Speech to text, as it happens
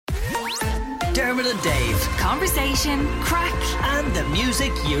Dermot and Dave. Conversation, crack, And the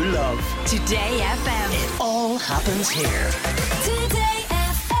music you love. Today FM. It all happens here. Today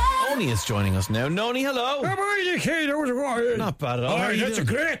FM. Noni is joining us now. Noni, hello. How are you, kid? How's it going? Not bad at all. How are you That's a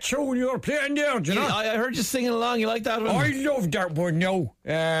doing? great tune you're playing there, do you know? I heard you singing along. You like that one? I love that one now.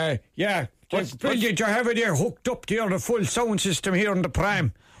 Yeah. It's brilliant. You have it there hooked up to the full sound system here in the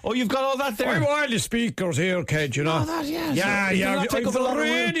pram. Oh, you've got all that there. I've all the speakers here, kid, you know. Oh, that, yeah. Yeah, So, yeah. does that take I've up a lot the of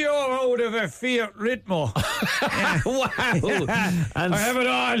room? radio out of a Fiat Ritmo. Wow. And, I have it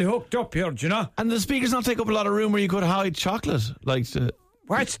all hooked up here, do you know? and the speakers not take up a lot of room where you could hide chocolate. Like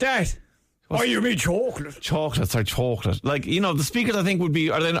What's that? Oh, you mean chocolate? chocolate. Like, you know, the speakers I think would be,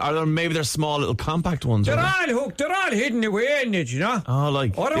 are there maybe they're small little compact ones? They're or- all hooked. They're all hidden away in it, you know? Oh,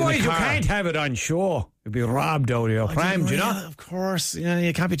 like in Otherwise, the you car. can't have it on show. You'd be robbed out of your pram, do you know? Yeah, of course. Yeah,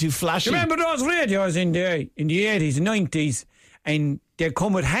 you can't be too flashy. Do you remember those radios in the 80s and 90s, and they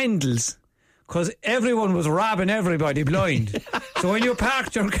come with handles because everyone was robbing everybody blind. So when you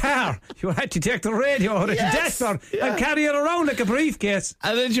parked your car, you had to take the radio out of the dashboard and carry it around like a briefcase.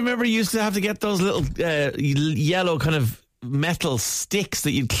 And then do you remember you used to have to get those little yellow kind of metal sticks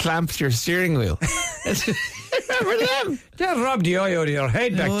that you'd clamp to your steering wheel? Remember them? That robbed the eye out of your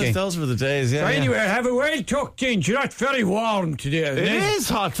head back then. Those were the days, yeah. So anyway, have it well tucked in. You're not very warm today, isn't It is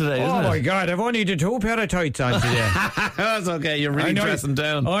hot today, isn't Oh it? my God, I've only the 2 pair of tights on today. That's okay, you're really I know dressing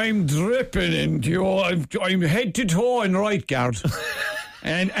down. I'm dripping into I'm head to toe in right guard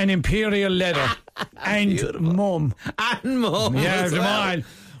and imperial leather and mum. And mum. Yeah, as them well. all.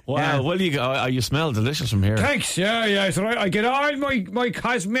 Wow, Yeah. well, you smell delicious from here. Thanks. Yeah. So I get all my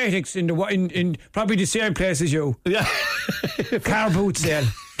cosmetics in probably the same place as you. Yeah. Car boot sale.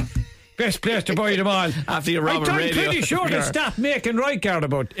 Best place to buy them all. After you rob a I'm radio. pretty sure they stopped making right guard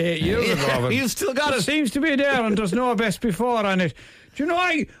about 8 years ago. You still got It it. seems to be there, and there's no best before on it. Do you know,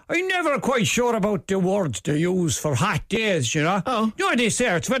 I never quite sure about the words they use for hot days, you know? Oh. You know what they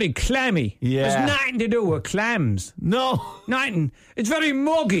say? It's very clammy. Yeah. There's nothing to do with clams. No. Nothing. It's very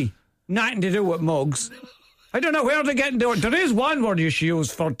muggy. Nothing to do with mugs. I don't know where they're getting there. There is one word you should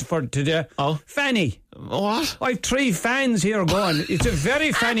use for today. Oh. Fanny. What? I've 3 fans here going. It's a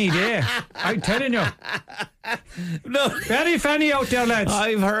very fanny day. I'm telling you. No. Very fanny out there, lads.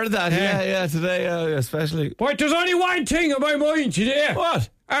 I've heard that, yeah, today, especially. But there's only one thing on my mind today. What?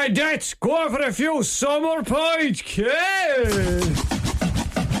 And that's go for a few summer pints, kid.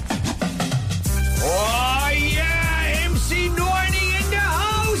 Oh, yeah. MC Norney in the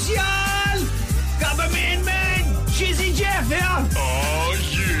house, y'all. Got my main man, Jizzy Jeff here. Oh,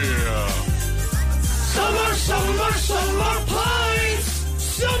 yeah. Summer pints.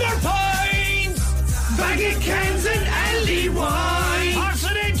 Summer pints. Baggy cans and alley wine.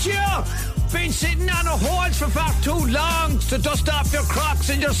 Arsonage you. Been sitting on a horse for far too long to dust off your crocs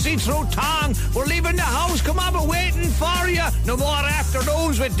and your see-through tongue. We're leaving the house, come on, we're waiting for you. No more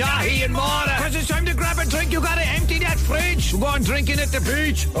afternoons with Dahi and Mora. Cause it's time to grab a drink, you gotta empty that fridge. We're going drinking at the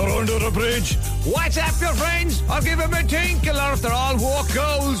beach or under the bridge. WhatsApp your friends, or give them a tinkle. Or if they're all woke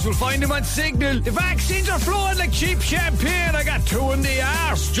goals, we'll find them on Signal. The vaccines are flowing like cheap champagne. I got 2 in the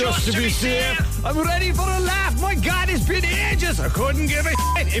arse just to be safe. I'm ready for a laugh, my God, it's been ages. I couldn't give a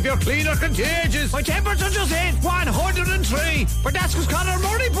shit if you're clean or contagious. My temperature just hit 103, but that's because Conor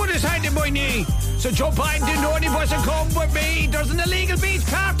Murray put his hand in my knee. So jump on the Norney bus and come with me. There's an illegal beach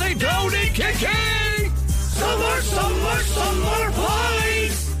party down in Kilkenny. Summer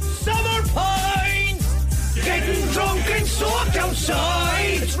pints. Summer pints. Getting drunk and soaked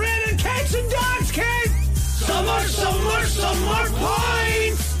outside. It's raining cats and dogs, kid. Summer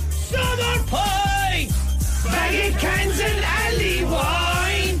pints. Summer pints. Baggy cans and alley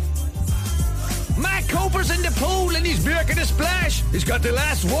wine. Matt Cooper's in the pool and he's making a splash. He's got the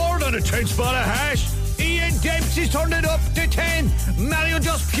last word on a 10 spot of hash. Ian Dempsey's turned it up to 10. Mario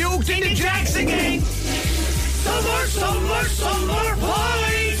just puked in the jacks again. Summer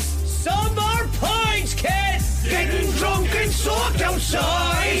pints. Summer pints, kid. Getting drunk and soaked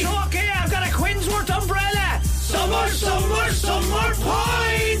outside. It's okay, I've got a Quinsworth umbrella. Summer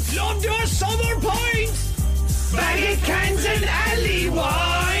pints. Love your summer pints. Baggy cans and alley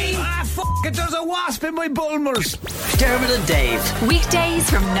wine. Ah, fuck it, there's a wasp in my Bulmers. Dermot and Dave. Weekdays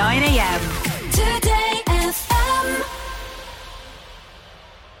from 9 a.m. Today